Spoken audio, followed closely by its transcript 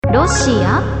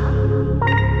Россия,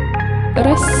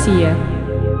 Россия,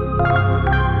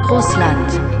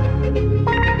 Russland,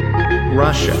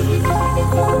 Russia.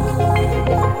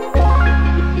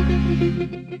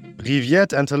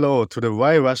 Привет and hello to the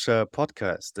Why Russia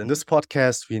podcast. In this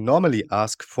podcast, we normally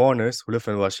ask foreigners who live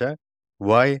in Russia,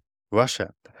 why Russia?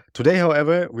 Today,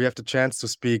 however, we have the chance to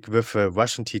speak with a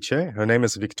Russian teacher. Her name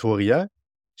is Victoria.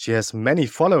 She has many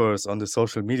followers on the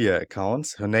social media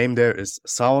accounts. Her name there is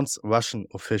Sounds Russian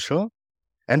Official.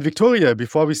 And Victoria,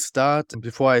 before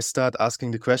I start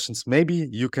asking the questions, maybe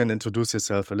you can introduce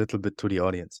yourself a little bit to the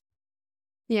audience.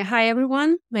 Yeah, hi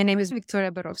everyone. My name is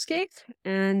Victoria Borovskikh,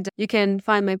 and you can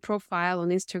find my profile on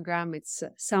Instagram. It's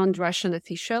Sound Russian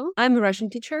Official. I'm a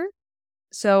Russian teacher.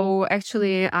 So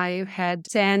actually, I had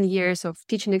 10 years of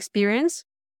teaching experience.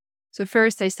 So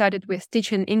first I started with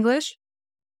teaching English,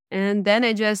 and then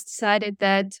I just decided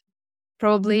that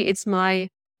probably it's my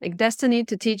destiny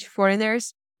to teach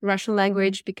foreigners Russian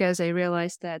language, because I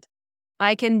realized that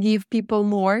I can give people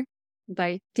more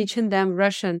by teaching them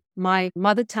Russian, my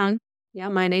mother tongue,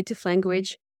 my native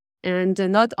language, and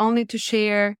not only to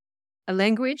share a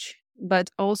language, but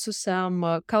also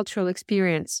some cultural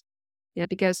experience.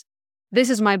 Because this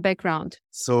is my background.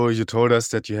 So you told us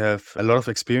that you have a lot of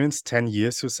experience, 10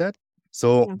 years, you said.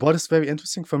 So what is very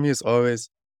interesting for me is always,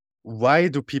 why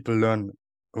do people learn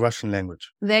Russian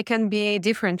language? There can be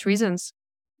different reasons.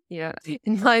 Yeah.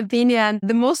 In my opinion,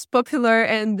 the most popular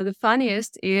and the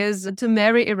funniest is to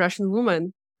marry a Russian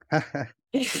woman.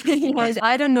 Yes,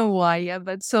 I don't know why,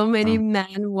 but so many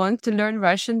men want to learn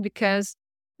Russian because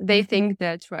they think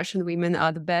that Russian women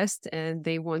are the best and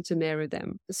they want to marry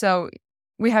them. So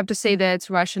we have to say that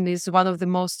Russian is one of the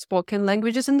most spoken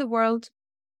languages in the world.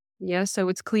 Yeah, so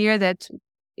it's clear that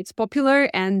it's popular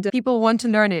and people want to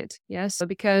learn it. Yes,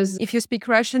 because if you speak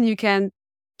Russian, you can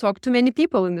talk to many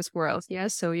people in this world.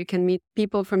 Yes, so you can meet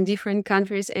people from different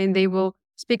countries and they will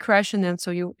speak Russian, and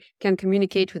so you can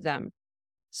communicate with them.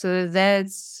 So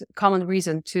that's a common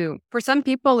reason too. For some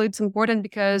people, it's important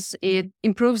because it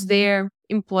improves their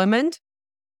employment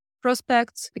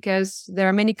prospects, because there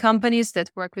are many companies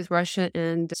that work with Russia,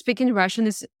 and speaking Russian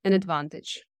is an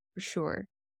advantage for sure.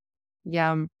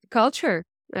 Yeah, culture,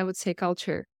 I would say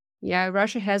culture. Yeah,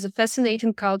 Russia has a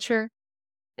fascinating culture,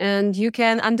 and you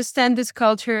can understand this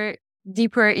culture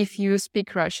deeper if you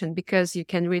speak Russian, because you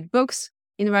can read books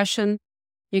in Russian,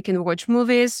 you can watch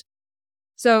movies.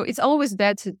 So it's always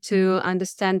better to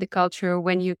understand the culture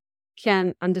when you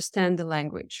can understand the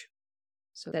language.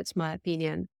 So that's my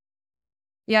opinion.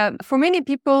 Yeah, for many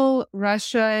people,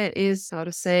 Russia is, how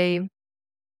to say,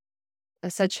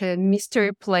 such a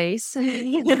mystery place.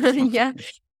 Yeah,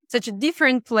 such a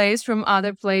different place from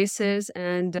other places.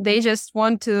 And they just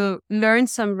want to learn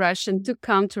some Russian, to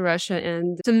come to Russia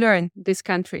and to learn this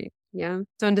country. Yeah,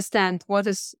 to understand what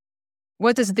is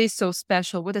this so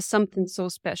special? What is something so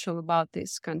special about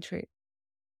this country?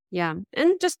 Yeah,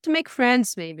 and just to make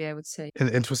friends, maybe I would say.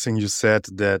 Interesting, you said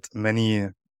that many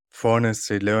foreigners,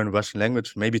 they learn Russian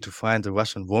language maybe to find a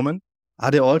Russian woman.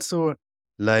 Are there also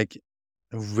like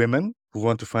women who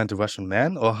want to find a Russian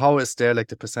man? Or how is there like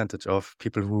the percentage of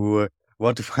people who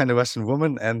want to find a Russian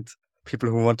woman and people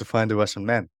who want to find a Russian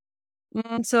man?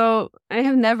 So I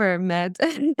have never met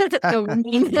a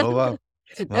woman. Oh, wow.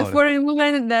 A foreign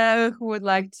woman who would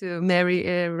like to marry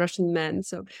a Russian man.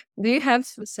 So do you have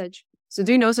such? So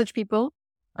do you know such people?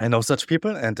 I know such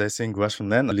people, and I think Russian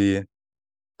men are really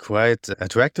quite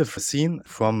attractive seen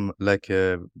from like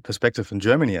a perspective in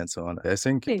Germany and so on. I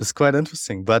think it's quite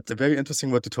interesting, but very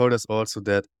interesting what you told us also,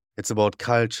 that it's about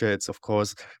culture. It's of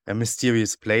course a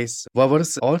mysterious place. Well, what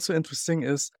is also interesting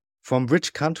is, from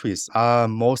which countries are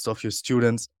most of your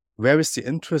students? Where is the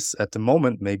interest at the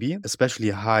moment, maybe, especially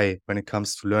high when it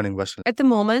comes to learning Russian? At the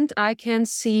moment, I can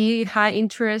see high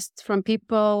interest from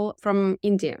people from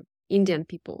India, Indian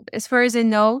people. As far as I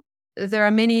know, there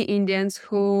are many Indians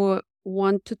who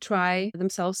want to try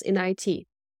themselves in IT.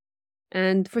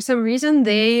 And for some reason,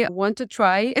 they want to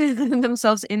try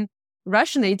themselves in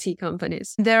Russian IT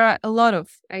companies. There are a lot of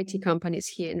IT companies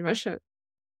here in Russia.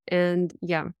 And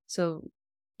so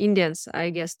Indians,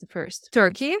 I guess, the first.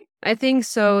 Turkey, I think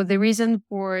so. The reason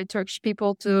for Turkish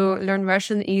people to learn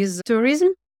Russian is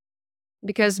tourism,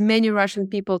 because many Russian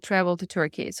people travel to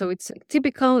Turkey. So it's a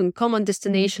typical and common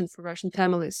destination for Russian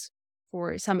families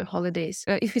for summer holidays.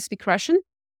 If you speak Russian,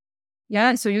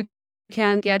 so you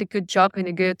can get a good job in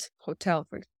a good hotel,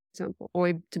 for example,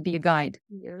 or to be a guide,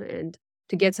 and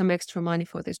to get some extra money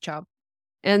for this job.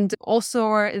 And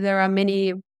also there are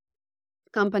many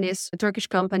companies, Turkish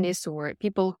companies, or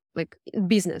people like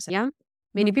business.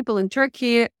 Many people in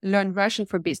Turkey learn Russian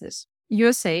for business.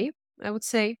 USA, I would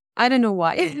say, I don't know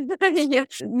why. Yeah.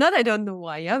 Not I don't know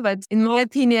why, yeah. But in my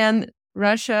opinion,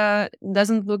 Russia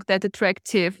doesn't look that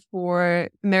attractive for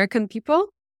American people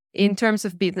in terms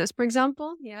of business, for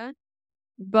example. Yeah.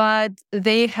 But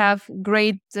they have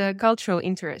great cultural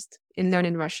interest in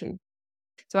learning Russian.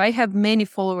 So I have many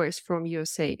followers from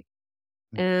USA,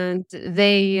 and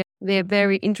they're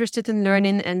very interested in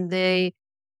learning, and they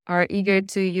are eager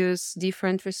to use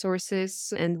different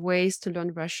resources and ways to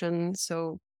learn Russian.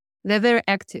 So they're very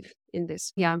active in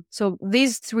this. Yeah. So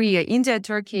these three, India,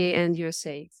 Turkey, and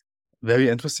USA. Very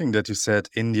interesting that you said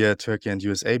India, Turkey, and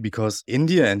USA, because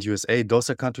India and USA, those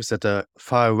are countries that are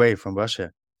far away from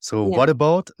Russia. So Yeah. what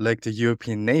about like the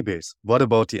European neighbors? What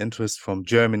about the interest from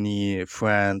Germany,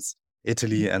 France,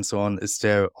 Italy, and so on? Is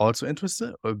there also interest?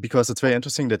 Because it's very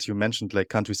interesting that you mentioned like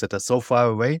countries that are so far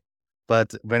away,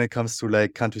 but when it comes to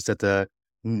like countries that are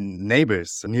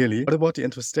neighbors nearly, what about the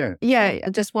interest there? Yeah.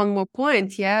 Just one more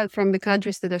point. Yeah. From the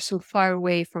countries that are so far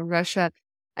away from Russia,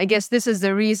 I guess this is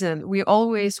the reason we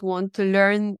always want to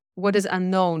learn what is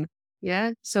unknown.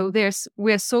 Yeah. So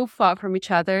we're so far from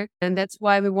each other, and that's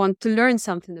why we want to learn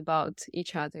something about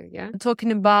each other. Yeah.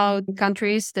 Talking about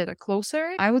countries that are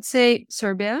closer, I would say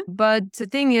Serbia. But the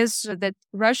thing is that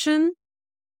Russian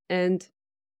and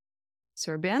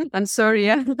Serbian, I'm sorry.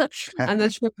 Yeah. I'm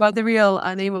not sure about the real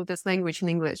name of this language in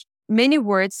English. Many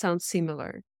words sound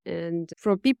similar. And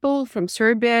for people from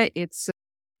Serbia, it's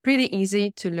pretty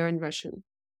easy to learn Russian.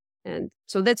 And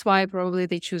so that's why probably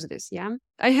they choose this. Yeah.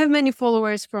 I have many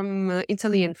followers from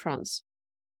Italy and France.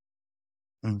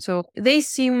 Mm. So they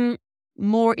seem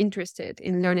more interested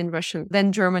in learning Russian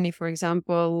than Germany, for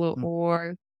example,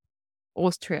 or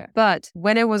Austria. But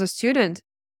when I was a student,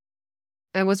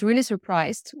 I was really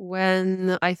surprised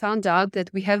when I found out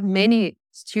that we have many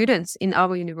students in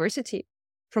our university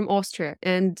from Austria.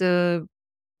 And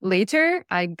later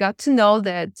I got to know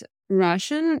that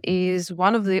Russian is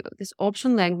one of these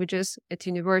option languages at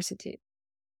university.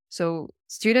 So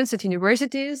students at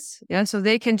universities, yeah, so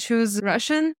they can choose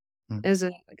Russian as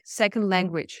a second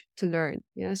language to learn.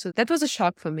 Yeah, so that was a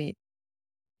shock for me.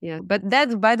 Yeah, but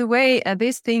that, by the way,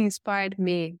 this thing inspired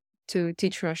me to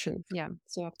teach Russian. Yeah,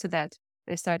 so after that,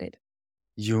 I started.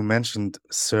 You mentioned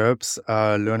Serbs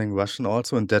are learning Russian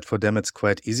also, and that for them it's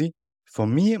quite easy. For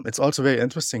me, it's also very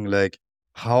interesting, like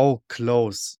how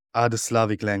close are the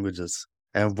Slavic languages?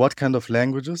 And what kind of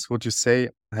languages would you say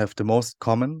have the most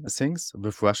common things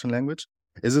with Russian language?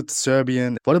 Is it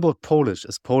Serbian? What about Polish?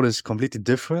 Is Polish completely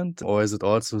different, or is it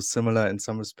also similar in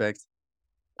some respects?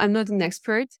 I'm not an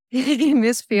expert in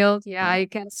this field. Yeah, I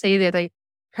can't say that I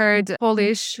heard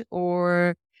Polish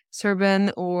or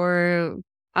Serbian or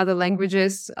other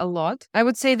languages a lot. I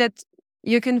would say that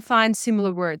you can find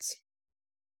similar words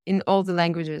in all the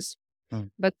languages, Mm.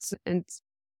 but and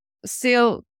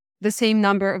still the same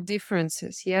number of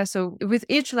differences. Yeah. So with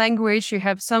each language, you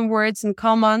have some words in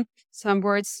common, some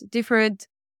words different,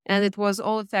 and it was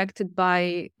all affected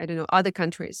by, I don't know, other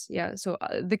countries. Yeah. So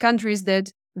the countries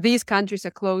that these countries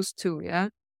are close to. Yeah.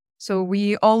 So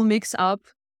we all mix up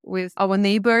with our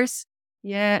neighbors.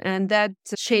 Yeah. And that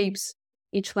shapes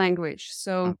each language.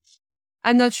 So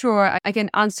I'm not sure I can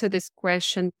answer this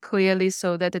question clearly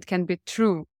so that it can be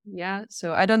true. Yeah.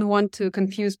 So I don't want to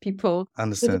confuse people.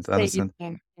 Understand, understand.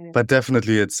 Yeah. But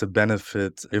definitely it's a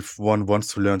benefit if one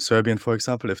wants to learn Serbian, for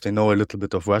example, if they know a little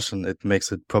bit of Russian, it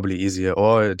makes it probably easier.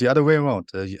 Or the other way around.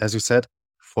 As you said,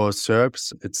 for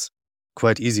Serbs, it's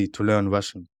quite easy to learn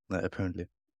Russian, apparently.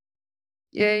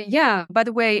 Yeah. By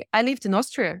the way, I lived in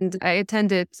Austria and I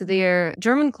attended their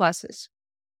German classes.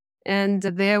 And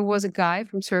there was a guy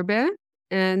from Serbia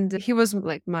and he was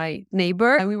like my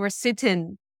neighbor. And we were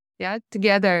sitting,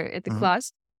 together at the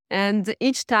class. And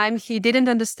each time he didn't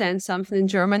understand something in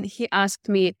German, he asked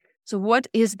me, so what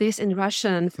is this in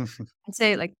Russian? I'd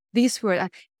say like this word.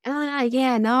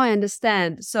 Yeah, now I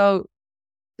understand. So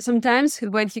sometimes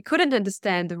when he couldn't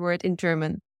understand the word in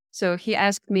German, so he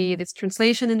asked me this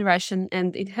translation in Russian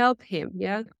and it helped him.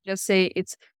 Yeah. Just say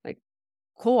it's like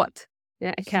kot.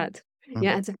 Yeah, a cat.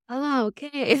 Yeah. It's like, oh,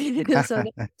 okay. So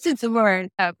it's a word.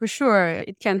 For sure.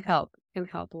 It can help. It can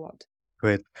help a lot.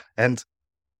 Great. And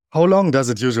how long does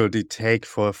it usually take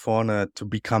for a foreigner to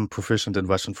become proficient in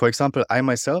Russian? For example, I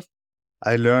myself,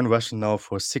 I learn Russian now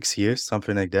for 6 years,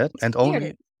 something like that. And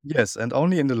only, yes, and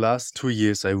only in the last 2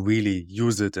 years, I really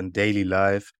use it in daily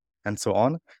life and so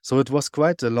on. So it was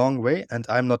quite a long way, and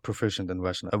I'm not proficient in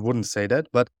Russian. I wouldn't say that,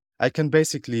 but I can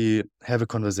basically have a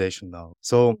conversation now.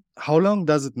 So how long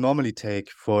does it normally take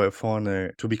for a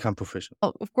foreigner to become proficient?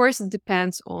 Well, of course, it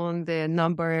depends on the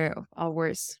number of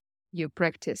hours you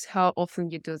practice, how often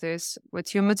you do this,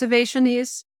 what your motivation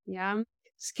is,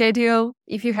 schedule,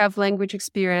 if you have language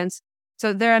experience.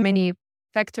 So there are many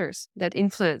factors that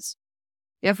influence.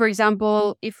 Yeah, for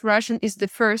example, if Russian is the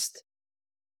first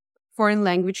foreign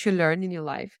language you learn in your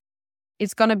life,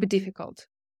 it's going to be difficult.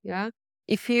 Yeah.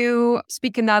 If you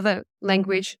speak another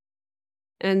language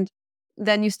and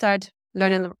then you start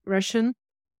learning Russian,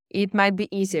 it might be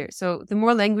easier. So the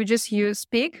more languages you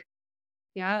speak,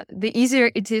 yeah, the easier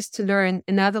it is to learn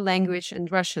another language,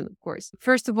 and Russian, of course.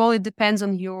 First of all, it depends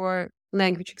on your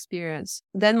language experience.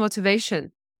 Then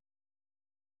motivation.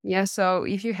 Yeah, so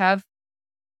if you have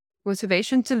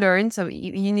motivation to learn, so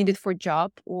you need it for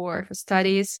job or for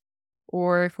studies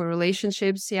or for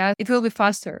relationships, yeah, it will be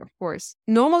faster, of course.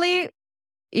 Normally,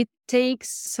 it takes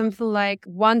something like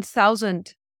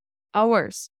 1,000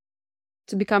 hours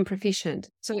to become proficient.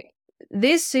 So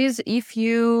this is if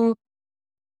you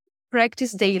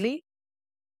practice daily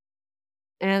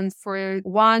and for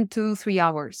 1, 2, 3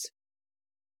 hours.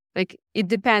 Like it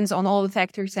depends on all the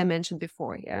factors I mentioned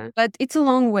before. Yeah. But it's a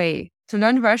long way. To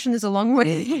learn Russian is a long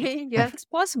way. Yeah, it's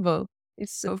possible.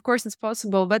 Of course it's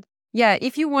possible. But yeah,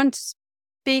 if you want to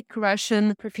speak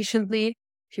Russian proficiently,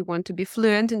 if you want to be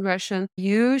fluent in Russian,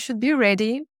 you should be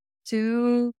ready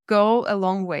to go a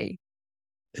long way.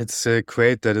 It's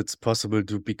great that it's possible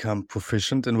to become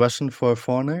proficient in Russian for a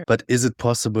foreigner, but is it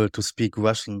possible to speak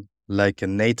Russian like a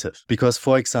native? Because,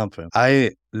 for example,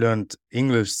 I learned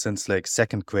English since like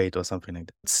second grade or something like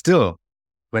that. Still,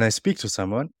 when I speak to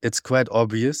someone, it's quite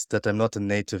obvious that I'm not a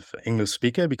native English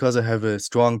speaker because I have a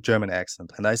strong German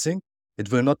accent. And I think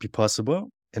it will not be possible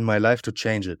in my life to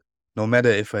change it, no matter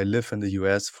if I live in the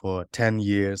US for 10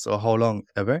 years or how long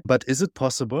ever. But is it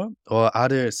possible, or are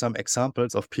there some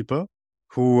examples of people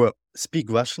who speak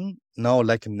Russian now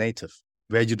like a native,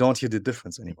 where you don't hear the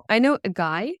difference anymore? I know a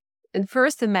guy, and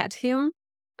first I met him,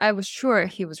 I was sure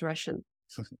he was Russian.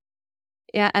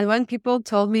 Yeah, and when people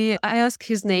told me, I asked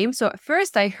his name. So at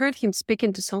first I heard him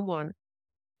speaking to someone,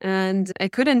 and I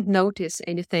couldn't notice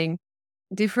anything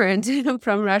different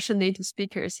from Russian native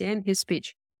speakers, in his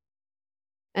speech.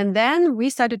 And then we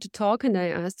started to talk, and I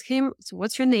asked him, so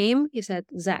what's your name? He said,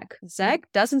 Zach. Zach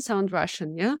doesn't sound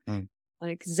Russian, yeah?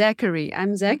 Like Zachary.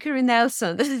 I'm Zachary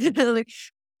Nelson. Like,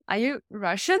 are you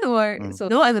Russian or? So,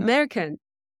 no, I'm American.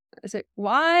 I said,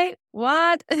 why?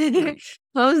 What?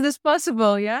 How is this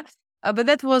possible? Yeah. But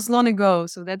that was long ago.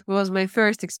 So that was my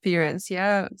first experience.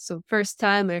 Yeah. So first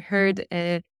time I heard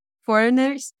a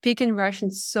foreigner speaking Russian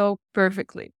so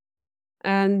perfectly.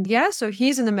 And yeah, so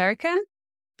he's an American,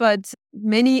 but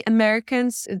many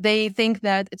Americans, they think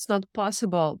that it's not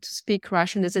possible to speak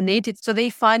Russian as a native. So they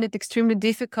find it extremely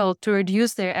difficult to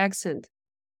reduce their accent.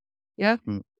 Yeah.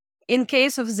 In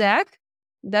case of Zach,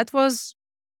 that was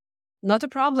not a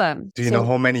problem. Do you know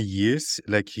how many years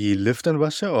like he lived in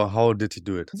Russia, or how did he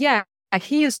do it? Yeah,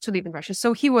 he used to live in Russia.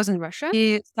 So he was in Russia.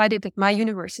 He studied at my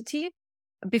university.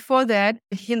 Before that,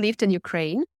 he lived in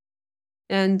Ukraine.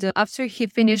 And after he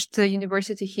finished the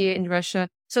university here in Russia,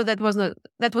 so that was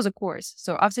a course.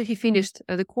 So after he finished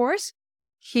the course,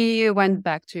 he went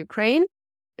back to Ukraine.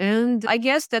 And I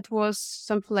guess that was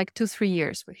something like 2, 3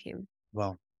 years with him.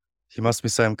 Wow. He must be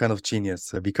some kind of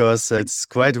genius because it's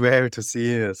quite rare to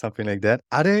see something like that.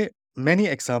 Are there many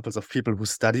examples of people who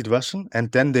studied Russian and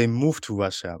then they moved to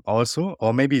Russia also?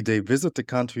 Or maybe they visit the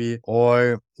country,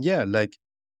 or yeah, like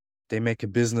they make a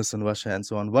business in Russia and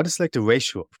so on. What is like the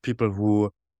ratio of people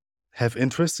who have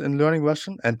interest in learning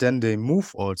Russian and then they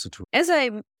move also to? As I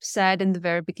said in the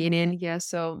very beginning, yeah,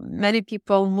 so many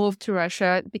people move to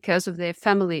Russia because of their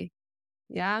family.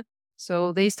 Yeah.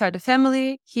 So they start a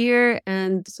family here,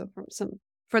 and so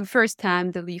for the first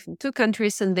time they live in 2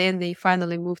 countries, and then they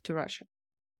finally move to Russia.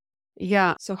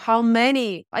 Yeah. So how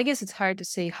many? I guess it's hard to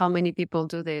say how many people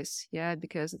do this. Yeah,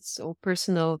 because it's so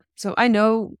personal. So I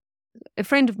know a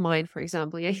friend of mine, for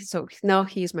example. Yeah. So now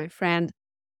he's my friend.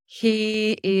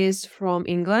 He is from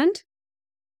England,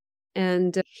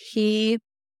 and he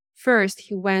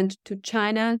went to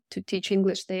China to teach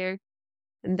English there.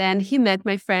 And then he met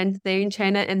my friend there in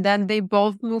China, and then they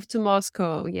both moved to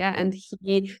Moscow. Yeah. And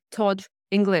he taught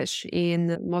English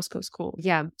in Moscow school.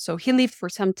 Yeah. So he lived for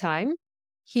some time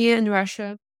here in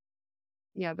Russia.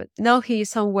 Yeah. But now he is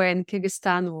somewhere in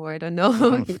Kyrgyzstan, or I don't know.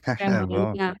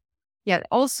 Wow. Yeah. Yeah.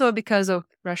 Also because of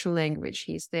Russian language,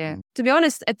 he's there. To be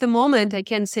honest, at the moment, I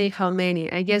can't say how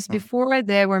many. I guess before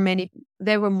there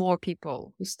were more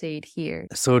people who stayed here.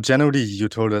 So generally, you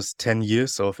told us 10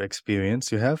 years of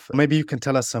experience you have. Maybe you can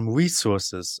tell us some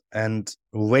resources and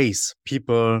ways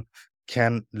people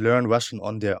can learn Russian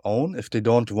on their own if they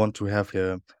don't want to have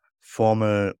a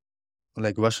formal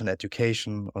like Russian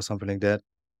education or something like that.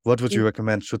 What would you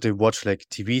recommend? Should they watch like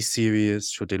TV series?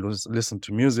 Should they listen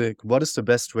to music? What is the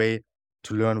best way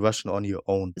to learn Russian on your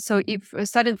own? So if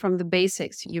starting from the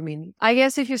basics, you mean? I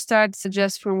guess if you start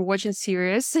just from watching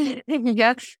series,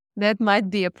 yeah, that might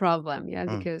be a problem. Yeah,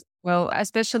 Mm. because, well,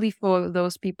 especially for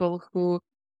those people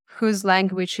whose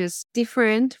language is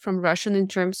different from Russian in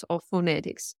terms of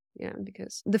phonetics. Yeah,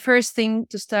 because the first thing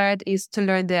to start is to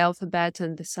learn the alphabet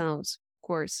and the sounds, of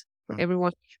course, for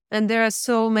everyone. And there are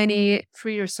so many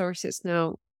free resources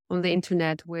now on the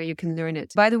internet where you can learn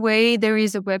it. By the way, there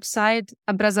is a website,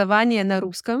 Образование на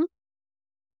русском.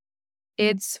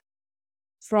 It's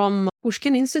from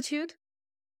Pushkin Institute.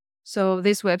 So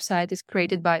this website is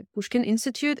created by Pushkin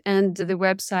Institute, and the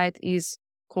website is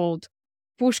called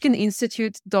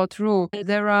pushkininstitute.ru.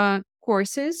 There are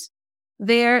courses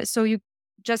there, so you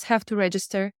just have to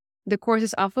register. The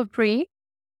courses are for free.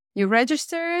 You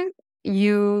register,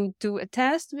 you do a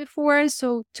test before,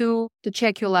 so to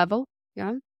check your level,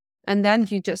 yeah, and then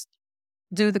you just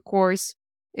do the course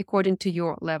according to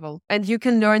your level, and you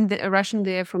can learn the Russian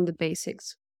there from the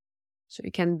basics. So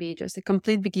you can be just a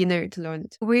complete beginner to learn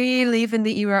it. We live in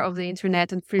the era of the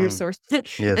internet and free resources.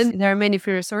 Yes. And there are many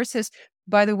free resources.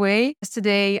 By the way,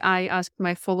 yesterday I asked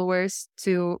my followers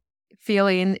to fill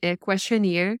in a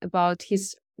questionnaire about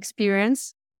his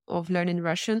experience of learning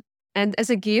Russian. And as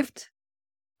a gift,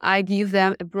 I give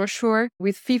them a brochure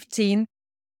with 15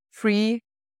 free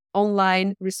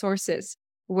online resources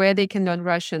where they can learn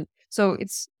Russian. So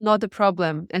it's not a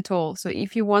problem at all. So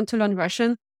if you want to learn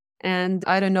Russian and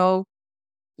I don't know,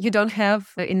 you don't have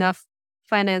enough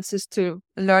finances to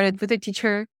learn it with a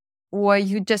teacher, or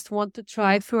you just want to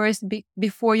try first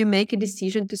before you make a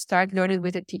decision to start learning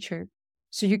with a teacher.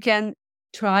 So you can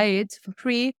try it for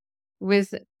free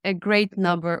with a great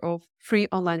number of free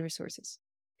online resources.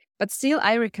 But still,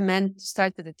 I recommend to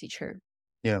start with a teacher.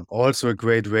 Yeah. Also, a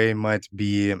great way might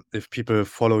be if people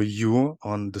follow you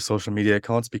on the social media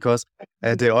accounts, because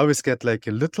they always get like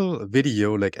a little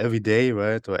video like every day,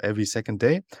 right? Or every second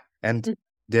day. And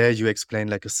there you explain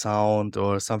like a sound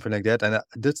or something like that. And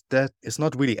that is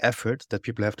not really effort that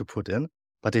people have to put in,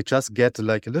 but they just get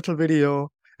like a little video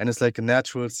and it's like a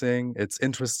natural thing. It's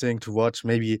interesting to watch.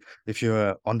 Maybe if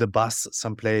you're on the bus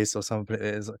someplace or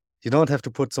someplace, you don't have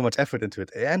to put so much effort into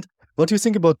it. And what do you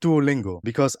think about Duolingo?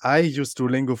 Because I used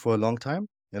Duolingo for a long time.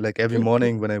 Like every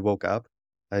morning when I woke up,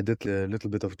 I did a little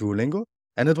bit of Duolingo.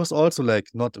 And it was also like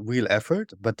not real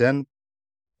effort, but then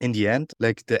in the end,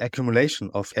 like the accumulation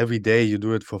of every day you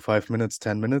do it for 5 minutes,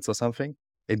 10 minutes or something,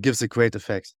 it gives a great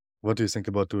effect. What do you think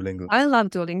about Duolingo? I love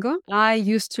Duolingo. I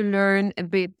used to learn a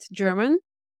bit German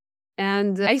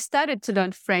and I started to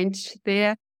learn French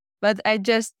there, but I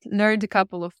just learned a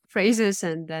couple of phrases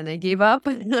and then I gave up.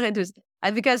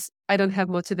 Because I don't have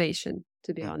motivation,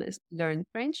 to be honest, learn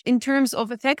French. In terms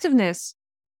of effectiveness,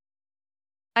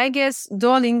 I guess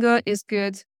Duolingo is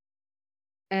good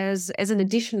as an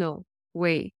additional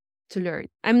way to learn.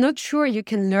 I'm not sure you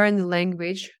can learn the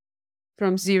language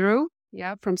from zero,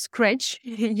 from scratch,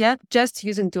 just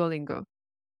using Duolingo.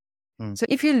 So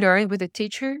if you learn with a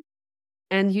teacher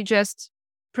and you just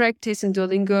practice in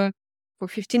Duolingo for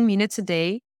 15 minutes a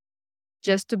day,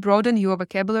 just to broaden your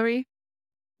vocabulary,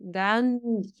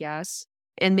 then yes.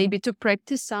 And maybe to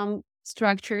practice some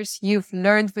structures you've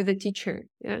learned with a teacher,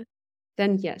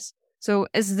 then yes. So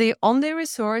as the only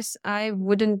resource, I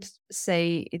wouldn't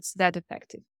say it's that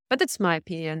effective. But that's my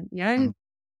opinion, It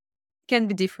can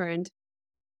be different.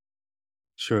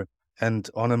 Sure. And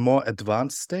on a more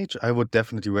advanced stage, I would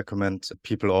definitely recommend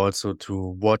people also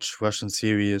to watch Russian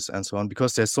series and so on,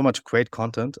 because there's so much great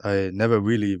content. I never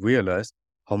really realized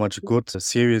how much good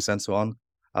series and so on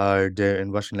are there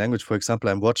in Russian language. For example,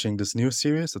 I'm watching this new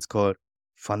series. It's called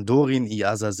Fandorin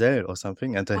i Azazel or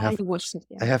something. And I watched it,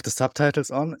 I have the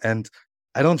subtitles on and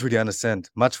I don't really understand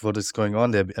much what is going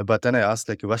on there. But then I asked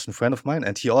like a Russian friend of mine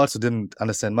and he also didn't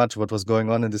understand much what was going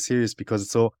on in the series because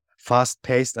it's so fast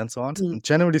paced and so on.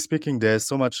 Generally speaking, there's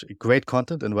so much great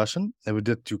content in Russian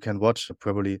that you can watch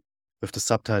probably with the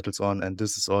subtitles on. And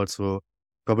this is also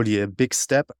probably a big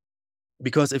step,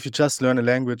 because if you just learn a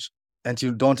language and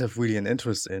you don't have really an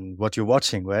interest in what you're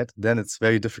watching, right, then it's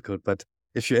very difficult. But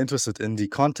if you're interested in the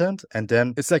content, and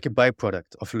then it's like a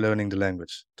byproduct of learning the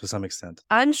language to some extent.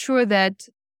 I'm sure that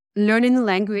learning a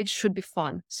language should be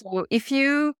fun. So if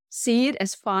you see it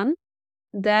as fun,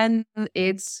 then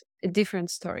it's a different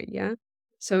story,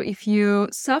 So if you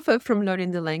suffer from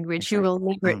learning the language, you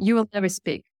will never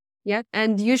speak,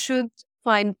 and you should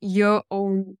find your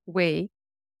own way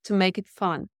to make it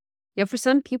fun. For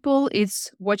some people, it's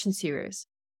watching series.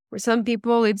 For some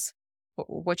people, it's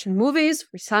watching movies.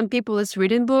 For some people, it's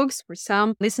reading books. For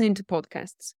some, listening to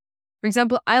podcasts. For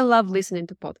example, I love listening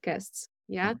to podcasts,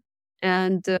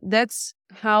 and that's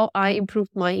how I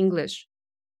improved my English.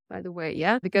 by the way.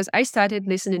 Yeah. Because I started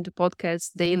listening to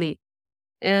podcasts daily,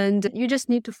 and you just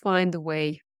need to find the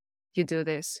way you do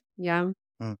this. Yeah.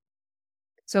 Mm.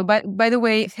 So, by the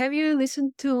way, have you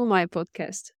listened to my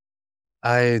podcast?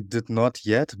 I did not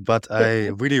yet, but I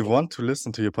really want to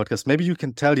listen to your podcast. Maybe you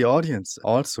can tell the audience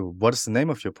also what is the name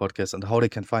of your podcast and how they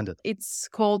can find it. It's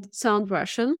called Sound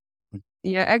Russian. Mm.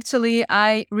 Yeah, actually,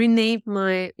 I renamed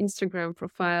my Instagram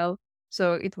profile.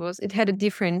 So it had a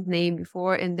different name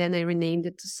before, and then I renamed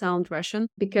it to Sound Russian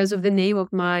because of the name of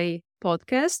my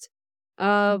podcast.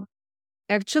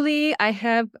 Actually, I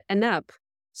have an app.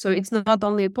 So it's not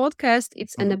only a podcast,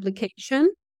 it's an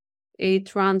application.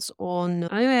 It runs on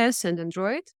iOS and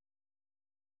Android.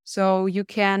 So you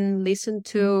can listen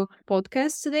to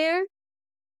podcasts there.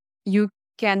 You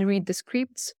can read the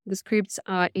scripts. The scripts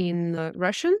are in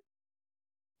Russian,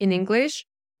 in English.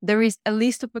 There is a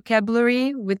list of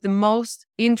vocabulary with the most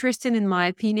interesting, in my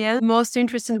opinion, most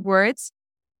interesting words.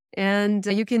 And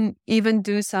you can even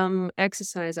do some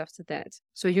exercise after that.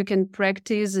 So you can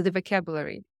practice the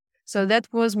vocabulary. So that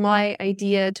was my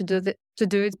idea to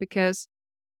do it because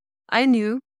I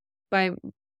knew by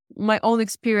my own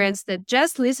experience that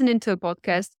just listening to a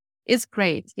podcast is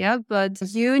great. Yeah. But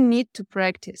you need to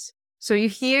practice. So you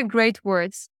hear great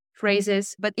words,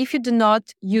 phrases, but if you do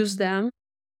not use them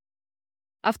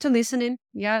after listening,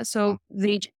 so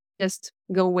they just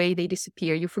go away, they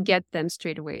disappear. You forget them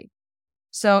straight away.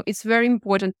 So it's very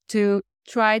important to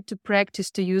try to practice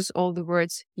to use all the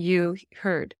words you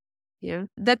heard. Yeah.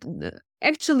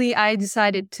 Actually, I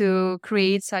decided to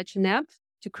create such an app,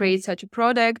 to create such a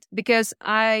product, because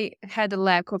I had a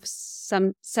lack of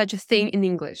such a thing in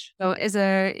English. So as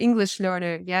an English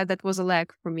learner, that was a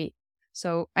lack for me.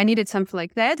 So I needed something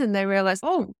like that. And I realized,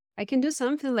 I can do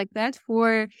something like that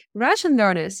for Russian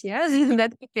learners. Yeah,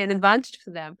 that could be an advantage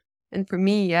for them. And for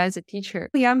me, as a teacher.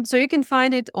 Yeah, so you can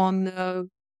find it on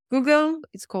Google.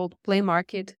 It's called Play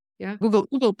Market. Yeah,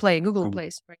 Google Play,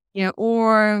 sorry. Yeah,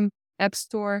 or App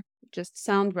Store. Just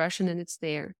Sound Russian and it's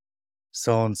there.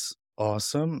 Sounds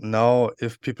awesome. Now,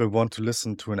 if people want to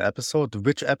listen to an episode,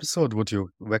 which episode would you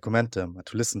recommend them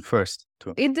to listen first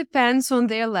to? It depends on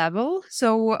their level.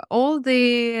 So all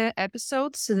the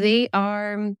episodes, they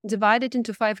are divided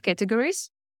into 5 categories.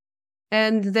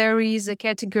 And there is a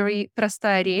category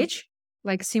простая речь,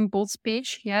 like simple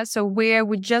speech. Yeah. So where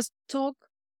we just talk,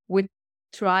 we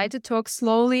try to talk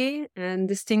slowly and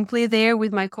distinctly there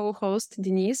with my co-host,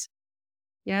 Denise.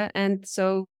 Yeah. And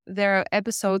so there are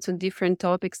episodes on different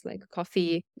topics like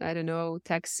coffee, I don't know,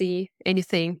 taxi,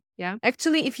 anything. Yeah.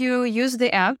 Actually, if you use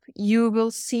the app, you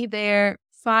will see there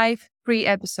 5 free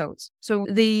episodes. So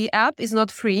the app is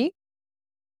not free.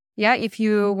 Yeah, if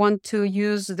you want to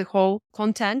use the whole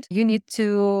content, you need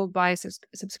to buy a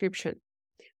subscription.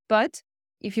 But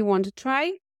if you want to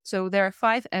try, so there are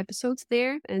 5 episodes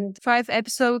there and 5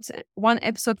 episodes, 1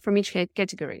 episode from each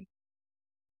category.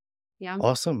 Yeah.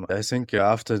 Awesome. I think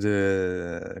after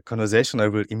the conversation, I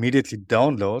will immediately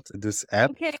download this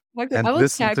app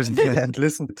and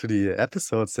listen to the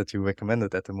episodes that you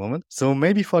recommended at the moment. So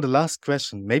maybe for the last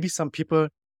question, maybe some people,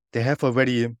 they have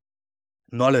already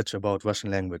knowledge about Russian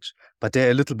language, but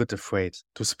they're a little bit afraid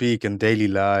to speak in daily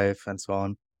life and so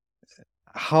on.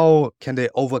 How can they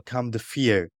overcome the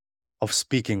fear of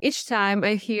speaking? Each time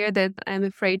I hear that I'm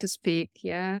afraid to speak,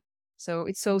 so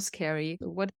it's so scary.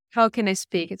 How can I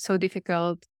speak? It's so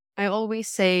difficult. I always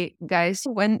say, guys,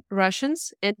 when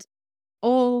Russians and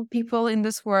all people in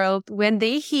this world, when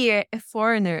they hear a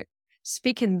foreigner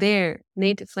speaking their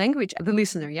native language, the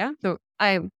listener, so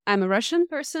I'm a Russian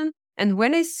person. And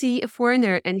when I see a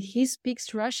foreigner and he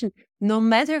speaks Russian, no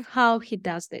matter how he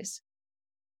does this,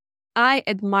 I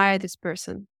admire this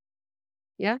person.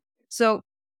 Yeah. So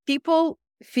people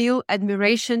feel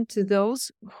admiration to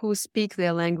those who speak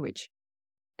their language.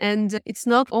 And it's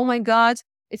not, oh my God,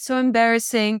 it's so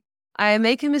embarrassing. I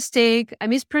make a mistake. I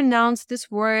mispronounce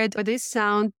this word or this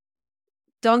sound.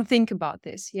 Don't think about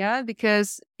this. Yeah.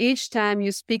 Because each time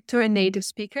you speak to a native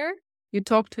speaker, you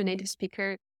talk to a native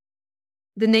speaker,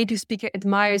 the native speaker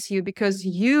admires you because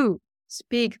you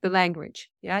speak the language.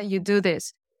 Yeah, you do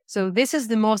this. So this is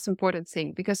the most important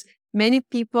thing because many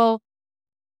people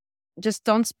just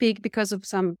don't speak because of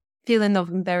some feeling of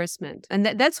embarrassment. And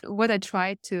that's what I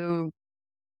try to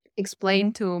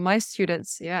explain to my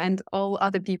students, and all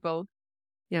other people.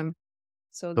 Yeah.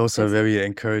 So those are very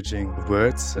encouraging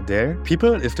words there.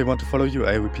 People, if they want to follow you,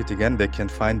 I repeat again, they can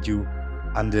find you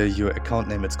under your account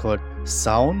name. It's called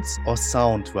Sounds or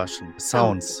Sound Russian?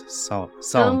 Sounds.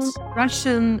 Sounds.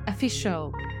 Russian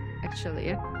official,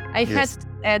 actually. I had to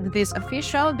add this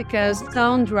official because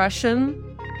Sound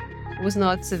Russian was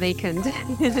not vacant.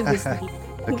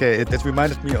 Okay, it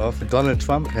reminded me of Donald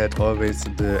Trump had always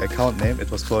the account name.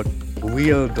 It was called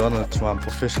Real Donald Trump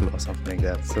Official or something like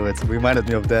that. So it reminded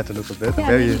me of that a little bit. Yeah,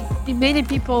 Very, many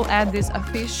people add this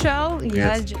official,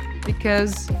 yes.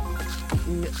 because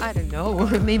I don't know,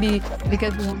 maybe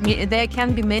because there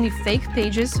can be many fake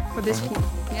pages for this.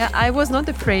 Yeah, I was not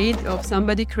afraid of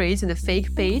somebody creating a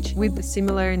fake page with a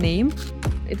similar name.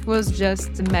 It was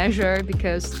just a measure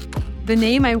because the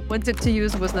name I wanted to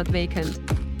use was not vacant.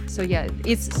 So yeah,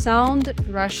 it's Sound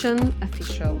Russian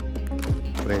Official.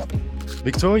 Great.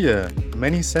 Victoria,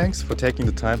 many thanks for taking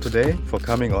the time today, for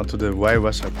coming onto the Why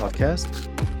Russia podcast.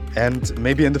 And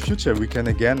maybe in the future we can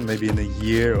again, maybe in a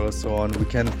year or so on, we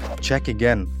can check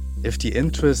again if the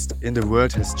interest in the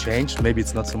world has changed. Maybe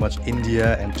it's not so much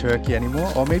India and Turkey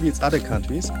anymore, or maybe it's other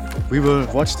countries. We will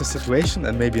watch the situation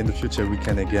and maybe in the future we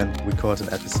can again record an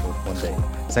episode one day.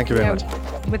 Thank you very much.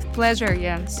 With pleasure,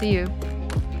 yeah. See you.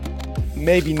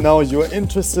 Maybe now you're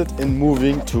interested in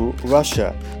moving to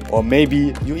Russia, or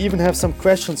maybe you even have some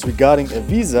questions regarding a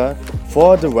visa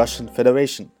for the Russian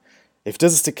Federation. If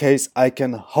this is the case, I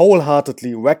can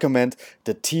wholeheartedly recommend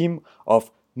the team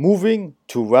of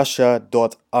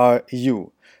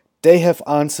movingtorussia.ru. They have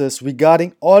answers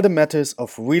regarding all the matters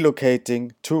of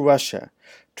relocating to Russia.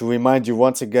 To remind you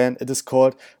once again, it is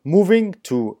called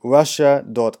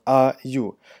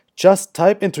movingtorussia.ru. Just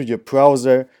type into your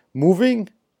browser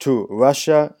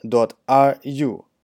movingtorussia.ru.